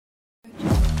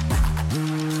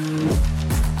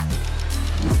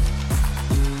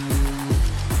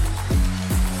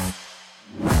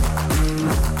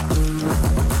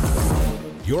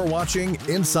watching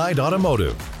Inside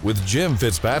Automotive with Jim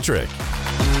Fitzpatrick.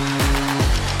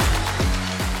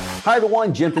 Hi,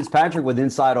 everyone. Jim Fitzpatrick with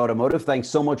Inside Automotive. Thanks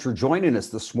so much for joining us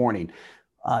this morning.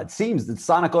 It seems that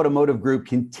Sonic Automotive Group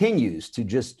continues to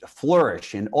just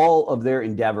flourish in all of their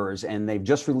endeavors, and they've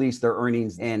just released their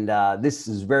earnings. And this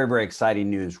is very, very exciting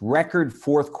news. Record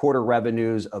fourth quarter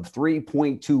revenues of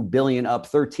 $3.2 billion, up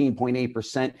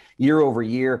 13.8% year over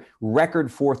year.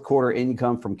 Record fourth quarter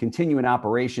income from continuing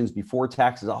operations before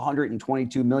taxes,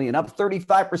 $122 million, up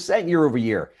 35% year over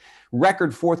year.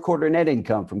 Record fourth quarter net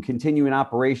income from continuing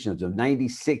operations of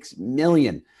 $96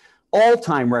 million.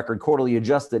 All-time record quarterly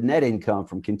adjusted net income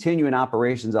from continuing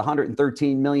operations,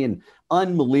 $113 million.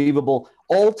 Unbelievable.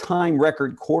 All-time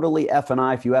record quarterly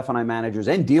F&I. For you F&I managers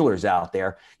and dealers out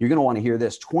there, you're going to want to hear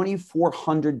this.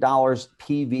 $2,400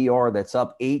 PVR. That's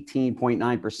up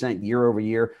 18.9% year over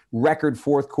year. Record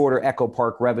fourth quarter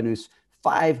EchoPark revenues,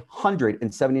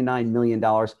 $579 million,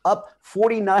 up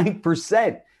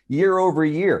 49% year over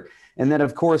year. And then,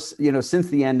 of course, since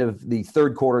the end of the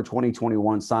third quarter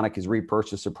 2021, Sonic has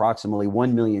repurchased approximately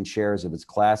 1 million shares of its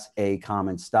Class A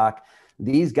common stock.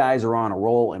 These guys are on a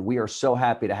roll, and we are so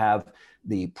happy to have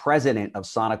the president of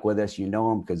Sonic with us. You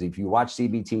know him because if you watch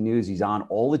CBT News, he's on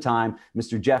all the time.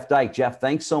 Mr. Jeff Dyke. Jeff,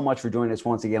 thanks so much for joining us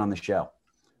once again on the show.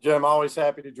 Jim, always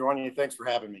happy to join you. Thanks for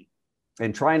having me.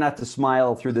 And try not to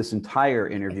smile through this entire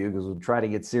interview because we'll try to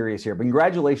get serious here. But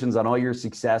congratulations on all your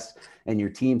success and your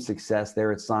team's success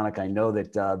there at Sonic. I know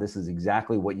that this is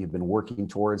exactly what you've been working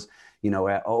towards,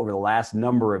 over the last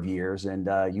number of years.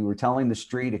 And you were telling the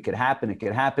street it could happen. It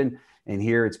could happen. And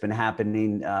here it's been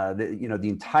happening, the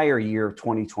entire year of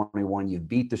 2021. You've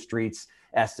beat the street's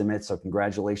estimates. So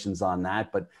congratulations on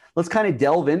that. But let's kind of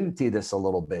delve into this a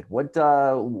little bit. What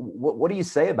do you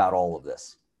say about all of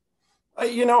this?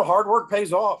 Hard work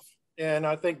pays off, and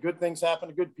I think good things happen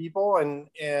to good people.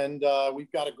 And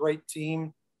we've got a great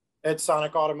team at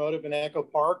Sonic Automotive and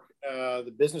EchoPark.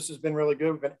 The business has been really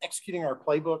good. We've been executing our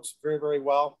playbooks very, very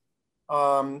well.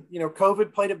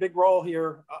 COVID played a big role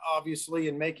here, obviously,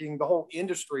 in making the whole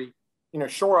industry,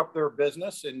 shore up their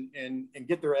business and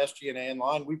get their SG&A in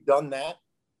line. We've done that.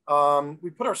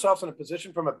 We put ourselves in a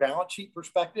position from a balance sheet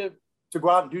perspective to go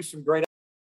out and do some great.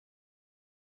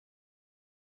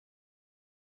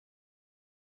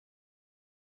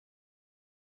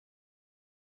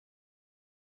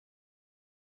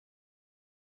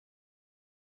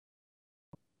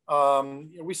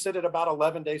 We sit at about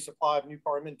 11-day supply of new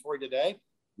car inventory today.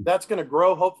 That's going to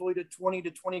grow hopefully to 20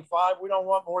 to 25. We don't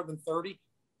want more than 30.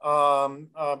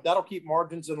 That'll keep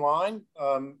margins in line,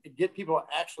 get people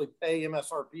to actually pay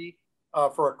MSRP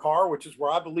for a car, which is where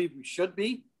I believe we should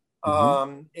be,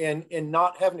 and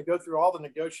not having to go through all the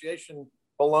negotiation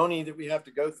baloney that we have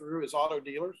to go through as auto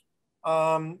dealers.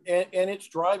 And it's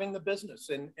driving the business,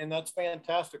 and that's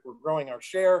fantastic. We're growing our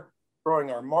share,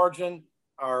 growing our margin.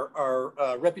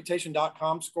 Our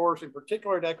reputation.com scores, in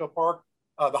particular at EchoPark,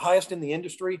 the highest in the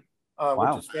industry,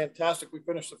 Wow. Which is fantastic. We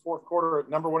finished the fourth quarter at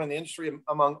 #1 in the industry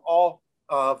among all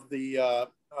of the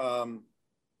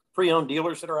pre-owned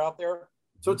dealers that are out there.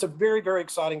 So it's a very, very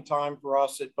exciting time for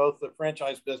us at both the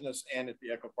franchise business and at the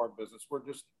EchoPark business. We're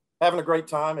just having a great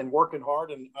time and working hard,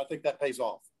 and I think that pays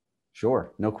off.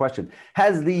 Sure, no question.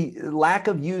 Has the lack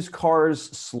of used cars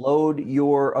slowed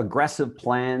your aggressive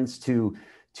plans to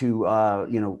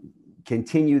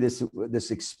continue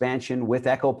this expansion with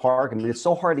EchoPark? I mean, it's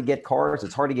so hard to get cars.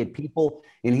 It's hard to get people.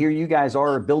 And here you guys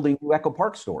are building new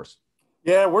EchoPark stores.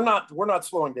 Yeah, we're not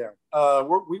slowing down.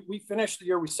 We finished the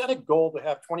year. We set a goal to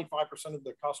have 25% of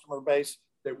the customer base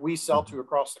that we sell to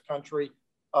across the country.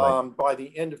 By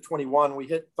the end of 21, we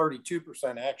hit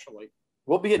 32% actually.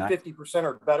 We'll be at 50%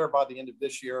 or better by the end of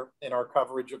this year in our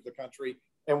coverage of the country.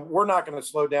 And we're not going to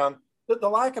slow down. The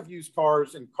lack of used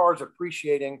cars and cars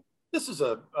appreciating, this is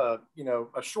a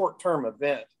short-term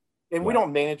event, and we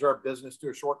don't manage our business to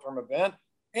a short-term event.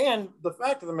 And the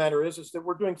fact of the matter is that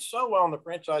we're doing so well on the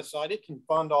franchise side, it can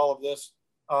fund all of this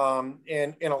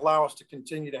and allow us to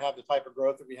continue to have the type of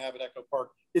growth that we have at EchoPark.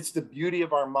 It's the beauty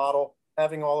of our model.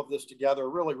 Having all of this together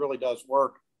really, really does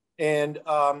work. And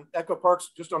EchoPark's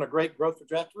just on a great growth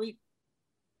trajectory.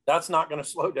 That's not going to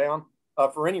slow down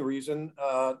for any reason.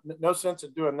 No sense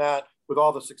in doing that with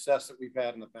all the success that we've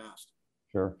had in the past.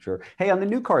 Sure. Hey, on the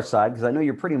new car side, because I know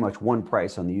you're pretty much one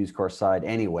price on the used car side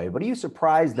anyway, but are you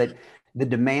surprised that the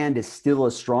demand is still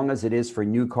as strong as it is for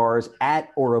new cars at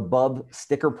or above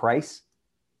sticker price?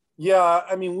 Yeah,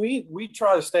 I mean, we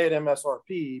try to stay at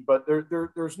MSRP, but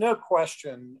there's no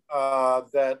question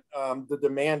that the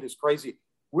demand is crazy.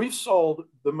 We've sold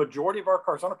the majority of our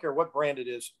cars, I don't care what brand it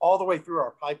is, all the way through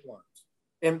our pipelines.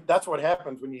 And that's what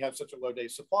happens when you have such a low day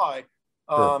supply.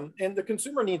 Sure. And the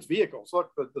consumer needs vehicles.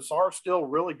 Look, the SAR is still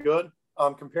really good,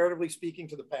 comparatively speaking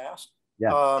to the past.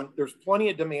 Yeah. There's plenty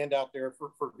of demand out there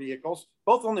for vehicles,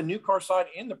 both on the new car side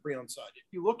and the pre-owned side. If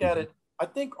you look at it, I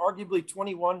think arguably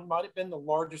 21 might have been the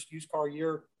largest used car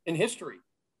year in history.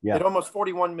 Yeah. At almost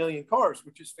 41 million cars,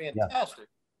 which is fantastic.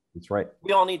 Yeah. That's right.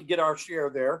 We all need to get our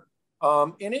share there.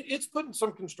 And it's putting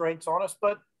some constraints on us,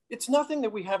 but it's nothing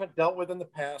that we haven't dealt with in the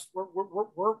past. We're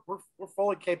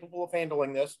fully capable of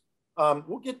handling this.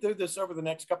 We'll get through this over the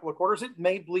next couple of quarters. It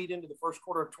may bleed into the first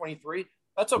quarter of 23.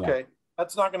 That's okay. Yeah.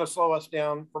 That's not going to slow us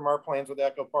down from our plans with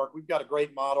EchoPark. We've got a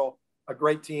great model, a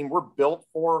great team. We're built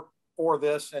for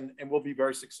this, and we'll be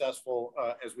very successful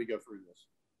as we go through this.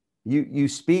 You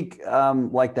speak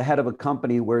like the head of a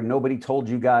company where nobody told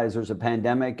you guys there's a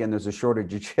pandemic and there's a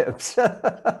shortage of chips.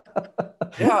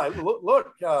 Yeah,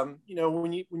 look,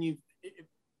 when you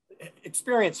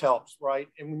experience helps, right?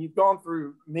 And when you've gone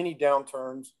through many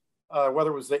downturns,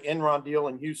 whether it was the Enron deal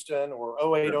in Houston or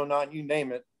 08, 09, you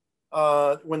name it,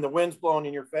 when the wind's blowing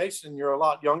in your face and you're a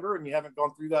lot younger and you haven't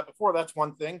gone through that before, that's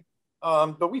one thing.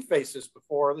 But we faced this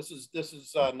before. This is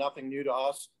nothing new to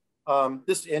us.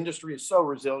 This industry is so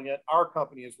resilient. Our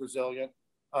company is resilient.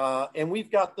 And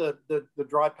we've got the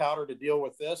dry powder to deal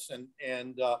with this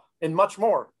and much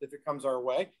more if it comes our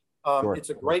way. Sure. It's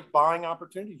a great buying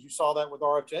opportunity. You saw that with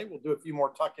RFJ. We'll do a few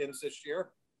more tuck-ins this year,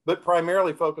 but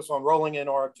primarily focus on rolling in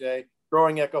RFJ,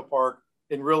 growing EchoPark,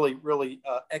 and really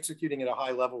executing at a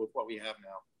high level with what we have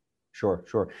now. Sure.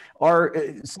 Are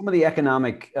some of the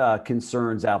economic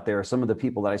concerns out there, some of the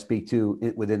people that I speak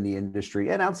to within the industry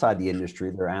and outside the industry,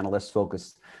 they're analysts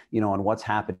focused, on what's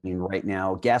happening right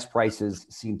now. Gas prices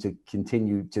seem to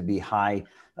continue to be high.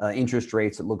 Interest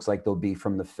rates, it looks like they'll be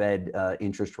from the Fed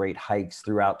interest rate hikes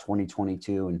throughout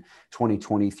 2022 and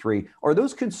 2023. Are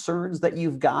those concerns that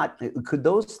you've got? Could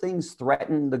those things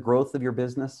threaten the growth of your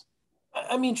business?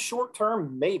 I mean, short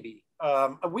term, maybe.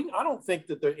 I don't think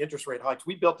that the interest rate hikes,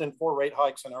 we built in 4 rate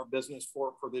hikes in our business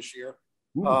for this year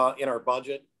in our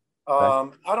budget.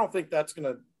 I don't think that's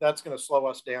gonna slow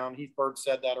us down. Heath Bird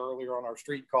said that earlier on our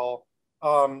street call.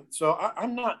 So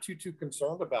I'm not too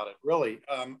concerned about it, really.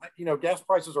 Gas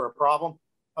prices are a problem.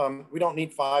 We don't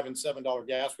need $5 and $7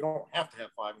 gas. We don't have to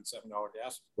have $5 and $7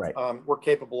 gas. Right. We're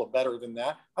capable of better than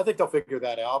that. I think they'll figure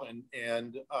that out,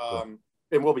 and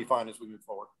we'll be fine as we move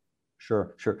forward.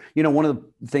 Sure. One of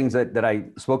the things that I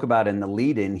spoke about in the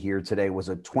lead in here today was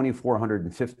a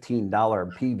 $2,415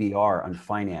 PVR on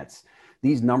finance.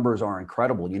 These numbers are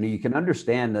incredible. You can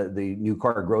understand the new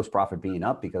car gross profit being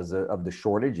up because of the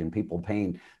shortage and people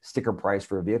paying sticker price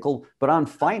for a vehicle. But on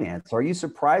finance, are you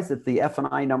surprised that the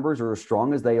F&I numbers are as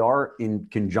strong as they are in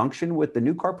conjunction with the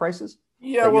new car prices?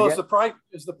 Yeah, well, as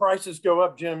the prices go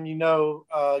up, Jim, your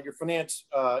finance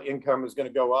income is going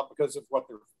to go up because of what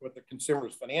the consumer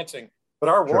is financing. But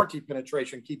our warranty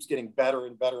penetration keeps getting better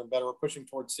and better and better. We're pushing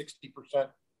towards 60%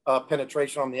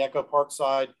 penetration on the EchoPark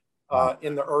side,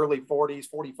 in the early 40s,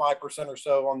 45% or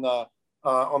so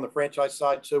on the franchise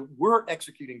side. So we're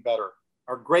executing better.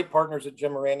 Our great partners at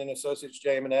Jim Moran and Associates,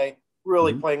 JM&A,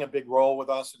 really playing a big role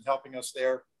with us and helping us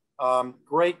there.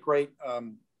 Great.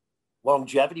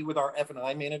 Longevity with our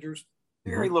F&I managers,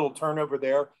 very little turnover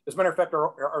there. As a matter of fact,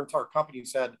 our entire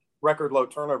company's had record low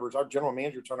turnovers. Our general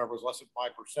manager turnover was less than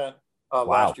 5%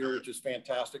 last year, which is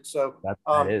fantastic. So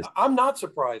I'm not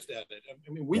surprised at it.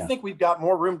 I mean, we think we've got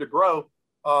more room to grow.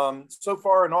 So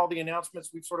far in all the announcements,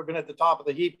 we've sort of been at the top of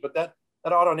the heap, but that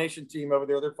AutoNation team over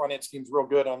there, their finance team's real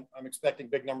good. I'm expecting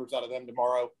big numbers out of them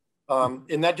tomorrow.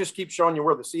 And that just keeps showing you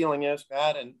where the ceiling is,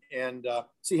 Matt, and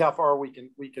see how far we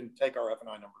can take our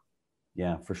F&I numbers.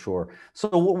 Yeah, for sure. So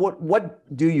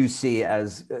what do you see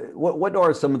as, what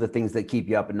are some of the things that keep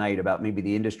you up at night about maybe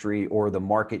the industry or the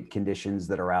market conditions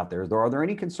that are out there? Are there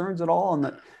any concerns at all on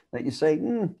that you say,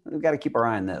 we've got to keep our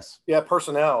eye on this? Yeah,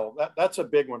 personnel, that's a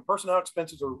big one. Personnel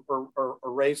expenses are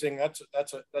raising. That's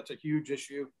a huge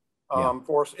issue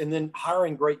for us. And then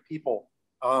hiring great people.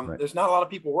 There's not a lot of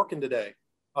people working today.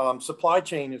 Supply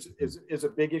chain is a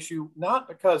big issue, not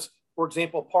because, for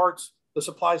example, parts, the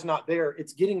supply is not there.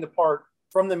 It's getting the part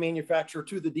from the manufacturer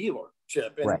to the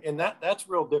dealership. And that's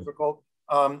real difficult.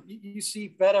 You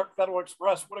see Federal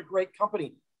Express, what a great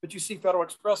company. But you see Federal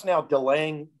Express now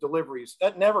delaying deliveries.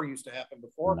 That never used to happen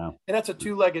before. No. And that's a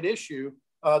two-legged issue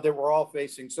that we're all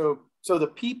facing. So the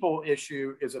people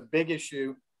issue is a big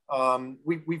issue.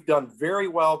 We've done very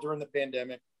well during the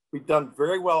pandemic. We've done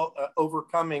very well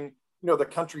overcoming, the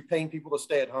country paying people to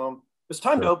stay at home. It's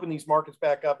time to open these markets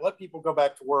back up, let people go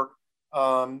back to work.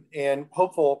 And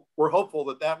we're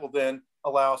hopeful that will then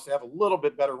allow us to have a little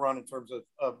bit better run in terms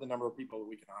of the number of people that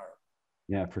we can hire.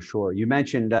 Yeah, for sure. You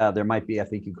mentioned there might be, I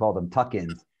think you call them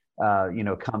tuck-ins.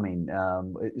 coming.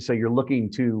 So you're looking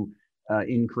to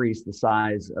increase the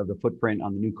size of the footprint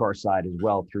on the new car side as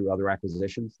well through other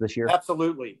acquisitions this year?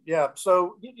 Absolutely. Yeah.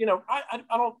 So, I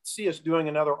don't see us doing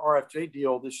another RFJ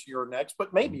deal this year or next,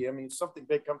 but maybe, I mean, something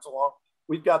big comes along.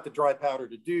 We've got the dry powder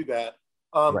to do that.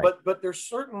 Right. But there's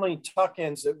certainly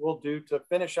tuck-ins that we'll do to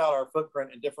finish out our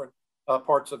footprint in different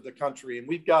parts of the country. And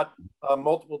we've got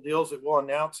multiple deals that we'll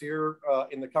announce here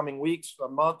in the coming weeks, a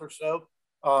month or so.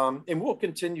 And we'll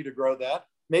continue to grow that.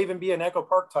 May even be an Echo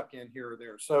Park tuck-in here or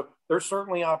there. So there's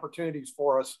certainly opportunities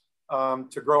for us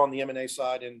to grow on the M&A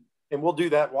side, and we'll do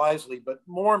that wisely. But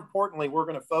more importantly, we're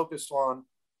going to focus on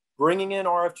bringing in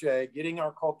RFJ, getting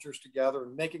our cultures together,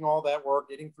 and making all that work,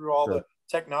 getting through all the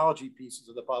technology pieces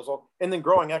of the puzzle, and then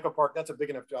growing Echo Park. That's a big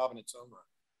enough job in its own right.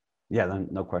 Yeah,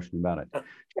 no question about it.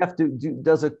 Jeff,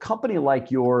 does a company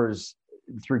like yours,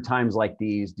 through times like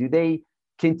these, do they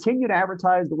continue to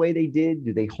advertise the way they did?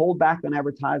 Do they hold back on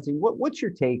advertising? What's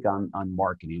your take on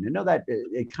marketing? I know that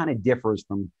it kind of differs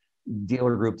from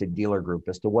dealer group to dealer group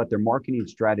as to what their marketing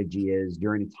strategy is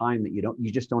during a time that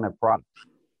you just don't have product.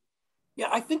 Yeah,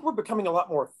 I think we're becoming a lot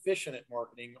more efficient at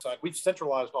marketing side. We've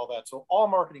centralized all that. So all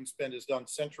marketing spend is done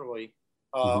centrally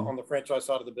on the franchise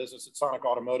side of the business at Sonic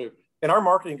Automotive. And our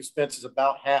marketing expense is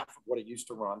about half of what it used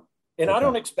to run. And I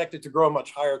don't expect it to grow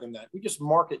much higher than that. We just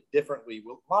market differently,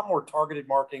 with a lot more targeted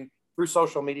marketing through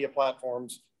social media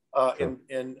platforms,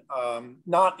 and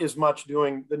not as much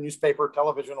doing the newspaper,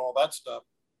 television, all that stuff.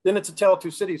 Then it's a tale of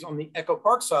two cities. On the Echo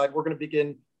Park side, we're going to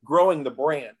begin growing the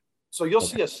brand. So you'll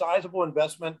see a sizable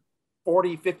investment,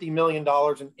 $40-50 million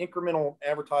in incremental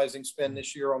advertising spend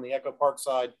this year on the Echo Park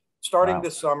side, starting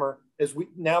this summer,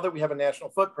 now that we have a national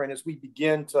footprint, as we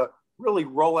begin to really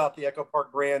roll out the Echo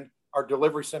Park brand, our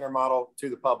delivery center model, to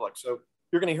the public. So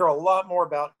you're going to hear a lot more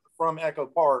from Echo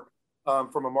Park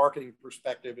from a marketing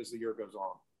perspective as the year goes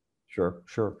on. Sure.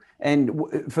 And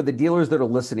for the dealers that are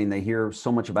listening, they hear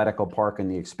so much about Echo Park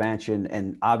and the expansion,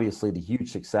 and obviously the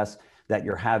huge success that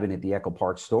you're having at the Echo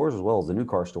Park stores as well as the new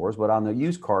car stores. But on the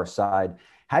used car side,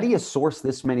 how do you source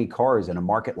this many cars in a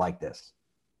market like this?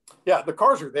 Yeah, the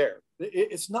cars are there.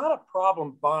 It's not a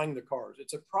problem buying the cars.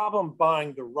 It's a problem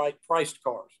buying the right priced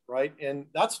cars, right? And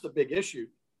that's the big issue.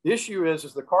 The issue is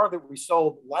the car that we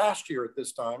sold last year at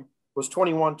this time was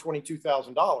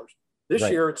 $22,000. This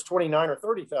year it's $29,000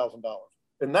 or $30,000.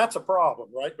 And that's a problem,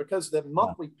 right? Because the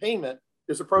monthly payment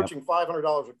is approaching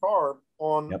 $500 a car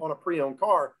on a pre-owned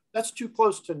car. That's too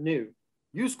close to new.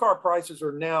 Used car prices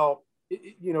are now,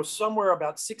 somewhere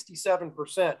about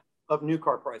 67% of new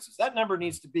car prices. That number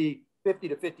needs to be 50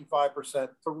 to 55%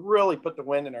 to really put the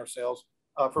wind in our sails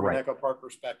from an Echo Park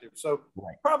perspective. So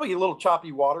probably a little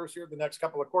choppy waters here the next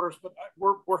couple of quarters, but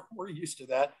we're used to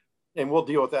that, and we'll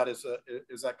deal with that as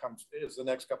the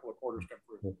next couple of quarters come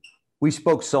through. We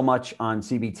spoke so much on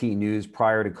CBT News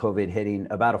prior to COVID hitting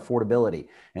about affordability,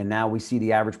 and now we see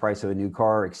the average price of a new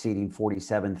car exceeding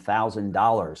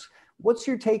 $47,000. What's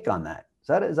your take on that?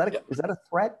 Is that a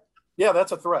threat? Yeah,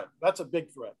 that's a threat. That's a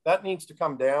big threat. That needs to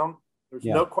come down. There's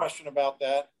no question about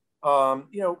that.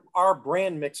 Our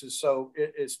brand mix is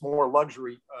it's more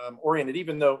luxury oriented,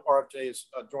 even though RFJ has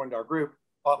joined our group,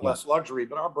 a lot less luxury,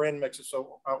 but our brand mix is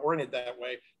so oriented that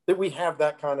way that we have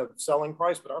that kind of selling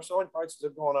price, but our selling prices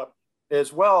have gone up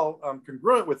as well,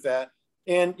 congruent with that.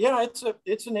 And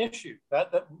it's an issue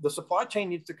that the supply chain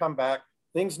needs to come back.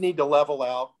 Things need to level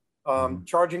out.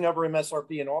 Charging over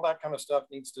MSRP and all that kind of stuff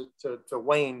needs to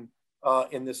wane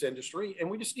in this industry. And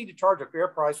we just need to charge a fair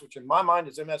price, which in my mind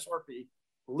is MSRP.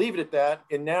 Leave it at that.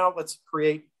 And now let's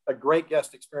create a great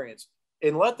guest experience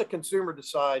and let the consumer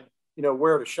decide,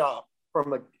 where to shop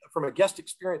from a guest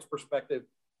experience perspective,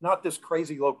 not this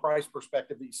crazy low price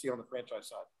perspective that you see on the franchise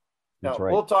side. Now,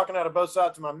 we're talking out of both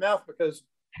sides of my mouth, because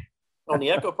on the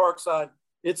Echo Park side,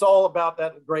 it's all about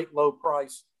that great low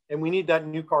price. And we need that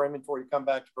new car inventory to come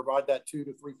back to provide that $2,000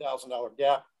 to $3,000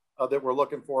 gap that we're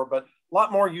looking for. But a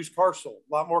lot more used cars sold,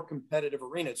 a lot more competitive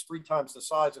arena. It's 3 times the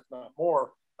size, if not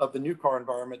more, of the new car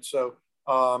environment. So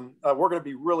we're going to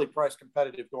be really price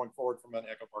competitive going forward from an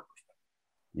Echo Park perspective.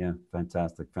 Yeah,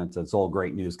 fantastic. It's all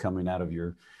great news coming out of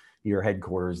your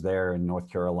headquarters there in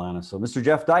North Carolina. So Mr.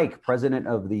 Jeff Dyke, president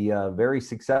of the very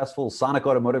successful Sonic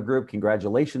Automotive Group,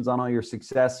 congratulations on all your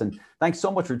success. And thanks so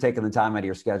much for taking the time out of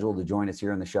your schedule to join us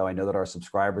here on the show. I know that our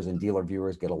subscribers and dealer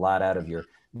viewers get a lot out of your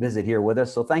visit here with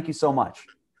us. So thank you so much.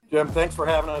 Jim, thanks for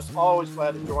having us. Always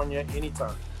glad to join you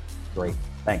anytime. Great.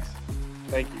 Thanks.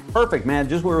 Thank you. Perfect, man.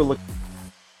 Just where we're looking.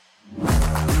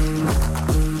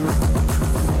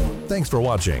 Thanks for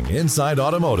watching Inside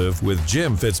Automotive with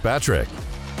Jim Fitzpatrick.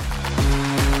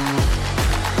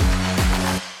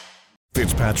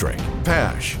 Fitzpatrick,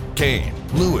 Pash, Kane,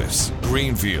 Lewis,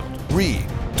 Greenfield, Reed,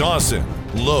 Dawson,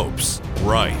 Lopes,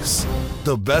 Rice.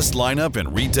 The best lineup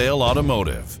in retail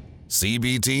automotive.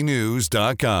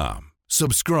 CBTnews.com.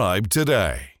 Subscribe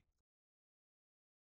today.